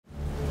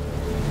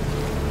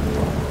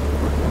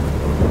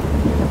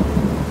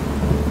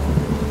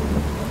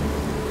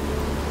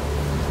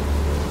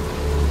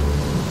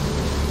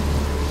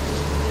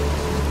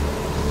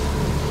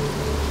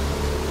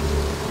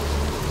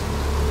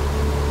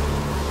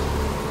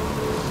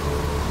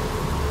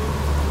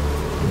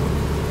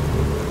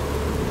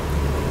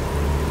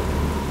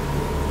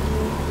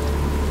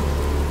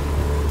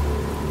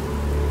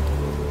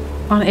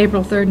On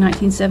April 3rd,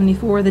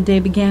 1974, the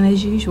day began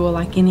as usual,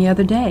 like any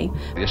other day.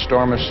 The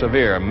storm is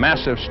severe, a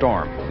massive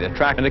storm. The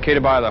track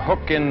indicated by the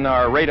hook in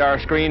our radar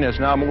screen is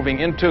now moving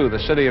into the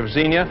city of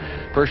Xenia.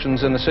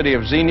 Persons in the city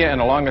of Xenia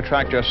and along the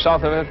track just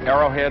south of it,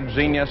 Arrowhead,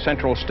 Xenia,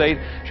 Central State,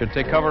 should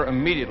take cover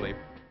immediately.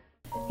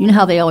 You know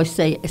how they always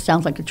say it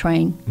sounds like a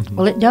train? Mm-hmm.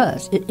 Well, it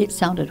does. It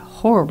sounded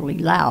horribly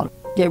loud.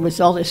 There was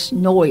all this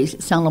noise.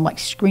 It sounded like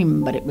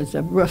screaming, but it was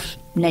the roof,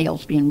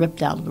 nails being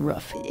ripped out of the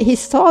roof. He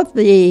saw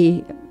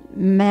the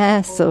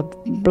mass of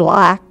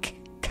black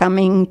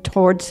coming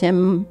towards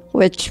him,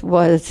 which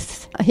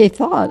was, he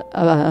thought,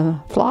 a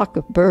flock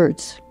of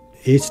birds.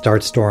 It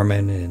started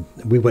storming, and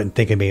we wasn't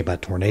thinking maybe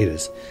about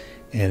tornadoes.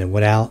 And it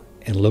went out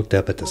and looked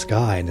up at the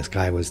sky, and the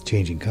sky was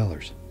changing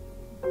colors.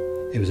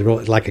 It was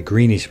like a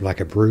greenish, like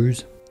a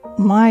bruise.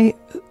 My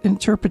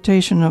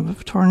interpretation of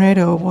a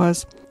tornado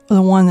was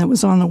the one that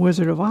was on the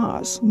Wizard of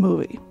Oz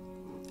movie.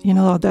 You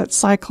know, that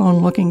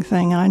cyclone-looking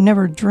thing. And I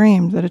never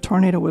dreamed that a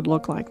tornado would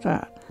look like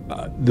that.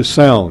 The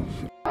sound.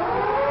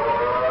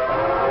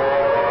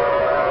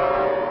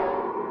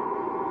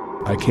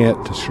 I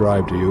can't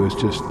describe to you.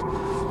 It's just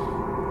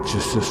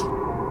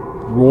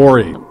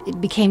roaring.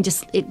 It became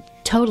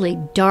totally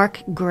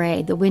dark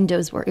gray. It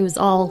was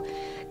all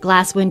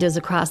glass windows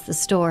across the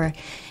store,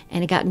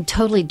 and it got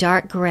totally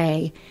dark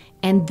gray.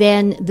 And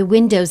then the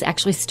windows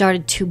actually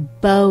started to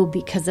bow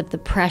because of the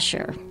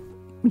pressure.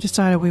 We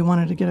decided we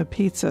wanted to get a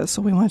pizza,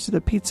 so we went to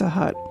the Pizza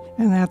Hut,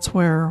 and that's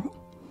where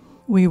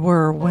we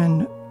were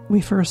when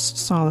we first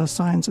saw the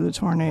signs of the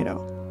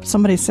tornado.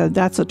 Somebody said,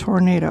 "That's a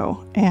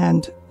tornado,"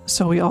 and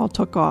so we all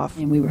took off.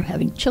 And we were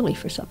having chili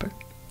for supper.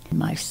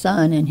 My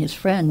son and his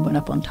friend went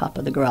up on top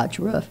of the garage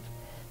roof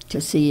to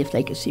see if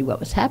they could see what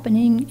was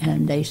happening,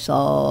 and they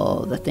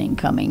saw the thing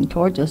coming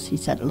towards us. He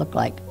said it looked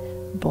like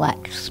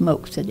black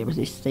smoke, said there was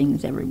these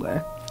things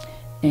everywhere.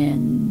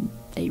 And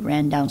they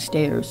ran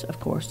downstairs, of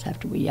course,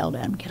 after we yelled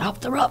at them, "Get off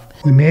the roof!"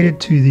 We made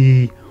it to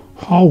the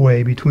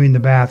hallway between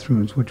the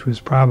bathrooms, which was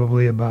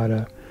probably about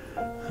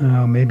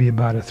maybe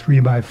about a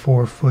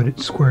 3-by-4 foot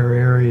square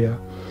area.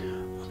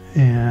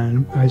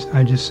 And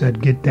I just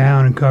said, "Get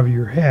down and cover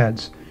your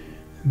heads."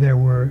 There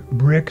were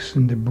bricks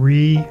and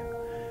debris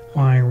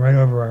flying right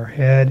over our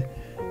head,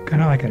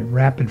 kind of like a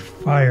rapid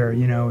fire,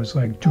 you know, it was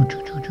like choo,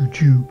 choo, choo, choo,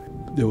 choo.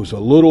 There was a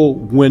little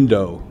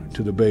window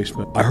to the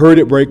basement. I heard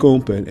it break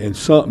open, and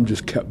something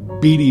just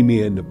kept beating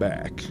me in the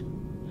back.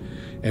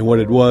 And what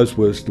it was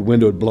the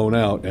window had blown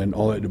out, and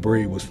all that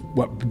debris was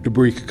what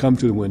debris could come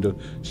through the window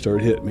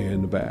started hitting me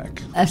in the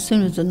back. As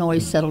soon as the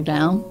noise settled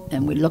down,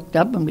 and we looked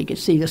up and we could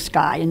see the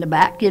sky in the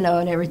back, you know,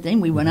 and everything,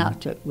 we went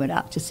out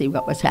to see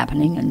what was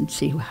happening and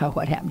see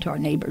what happened to our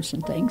neighbors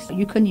and things.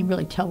 You couldn't even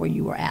really tell where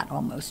you were at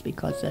almost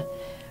because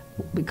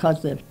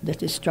the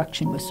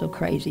destruction was so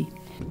crazy.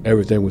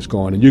 Everything was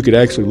gone, and you could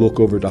actually look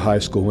over at the high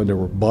school when there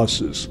were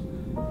buses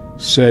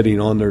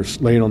laying on their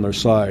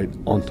side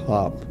on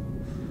top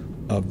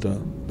of the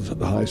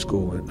high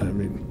school. I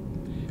mean,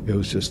 it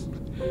was just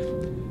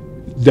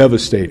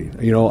devastating.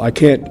 You know, I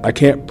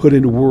can't put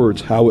into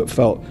words how it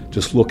felt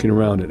just looking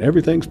around it.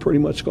 Everything's pretty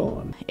much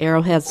gone.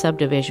 Arrowhead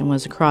subdivision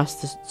was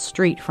across the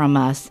street from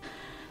us.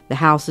 The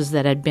houses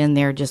that had been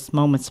there just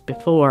moments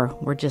before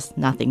were just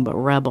nothing but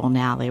rubble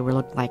now. They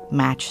looked like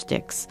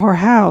matchsticks. Our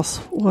house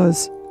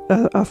was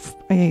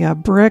a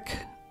brick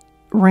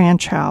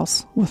ranch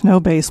house with no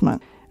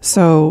basement.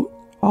 So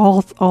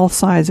all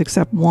sides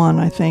except one,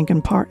 I think,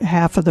 and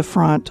half of the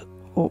front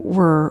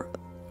were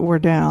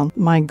down.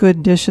 My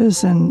good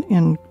dishes and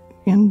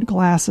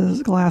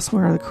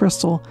glassware, the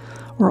crystal,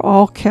 were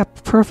all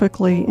kept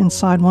perfectly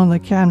inside one of the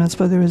cabinets,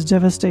 but there was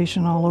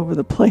devastation all over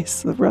the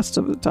place the rest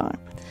of the time.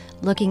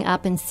 Looking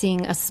up and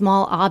seeing a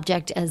small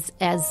object as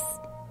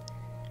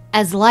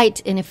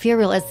light and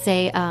ethereal as,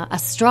 say, a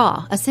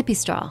sippy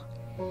straw,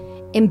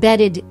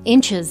 embedded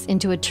inches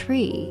into a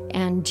tree,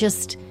 and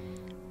just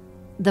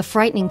the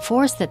frightening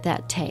force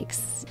that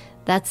takes.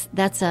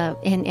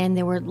 And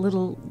there were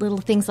little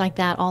things like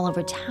that all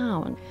over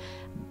town.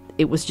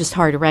 It was just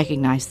hard to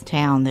recognize the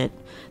town that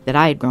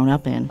I had grown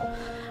up in.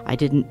 I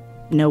didn't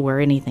know where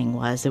anything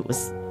was. It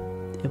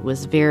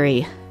was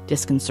very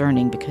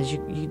disconcerting because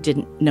you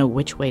didn't know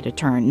which way to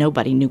turn.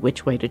 Nobody knew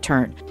which way to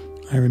turn.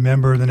 I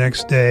remember the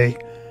next day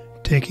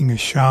taking a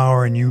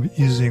shower and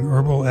using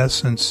herbal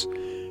essence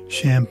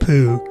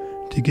shampoo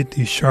to get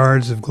these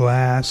shards of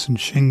glass and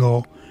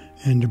shingle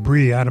and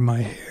debris out of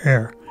my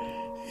hair.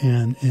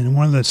 And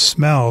one of the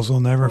smells I'll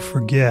never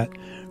forget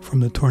from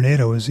the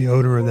tornado is the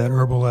odor of that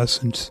herbal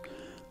essence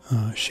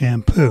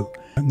shampoo.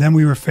 And then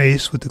we were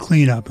faced with the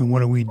cleanup, and what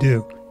do we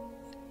do?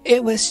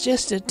 It was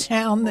just a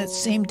town that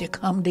seemed to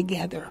come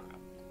together.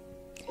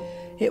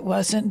 It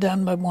wasn't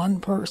done by one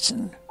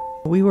person.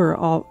 We were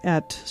all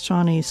at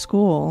Shawnee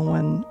School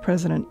when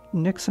President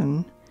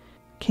Nixon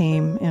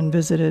came and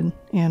visited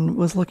and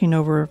was looking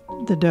over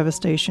the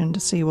devastation to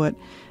see what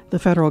the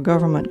federal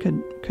government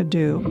could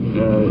do.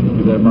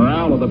 The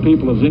morale of the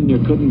people of Xenia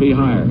couldn't be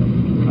higher.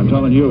 I'm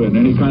telling you, in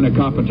any kind of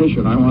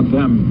competition, I want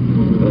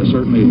them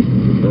certainly,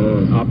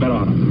 I'll bet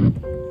on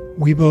them.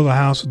 We built a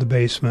house with the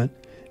basement,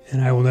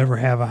 And I will never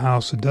have a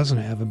house that doesn't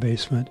have a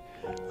basement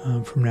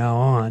from now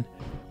on.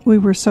 We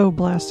were so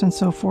blessed and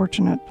so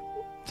fortunate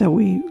that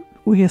we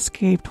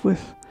escaped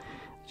with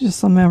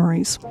just the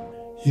memories.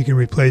 You can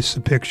replace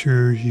the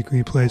pictures, you can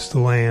replace the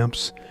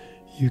lamps,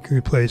 you can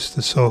replace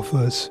the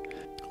sofas.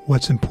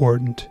 What's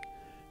important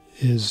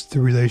is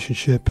the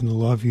relationship and the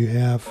love you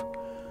have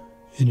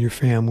in your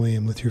family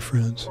and with your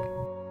friends.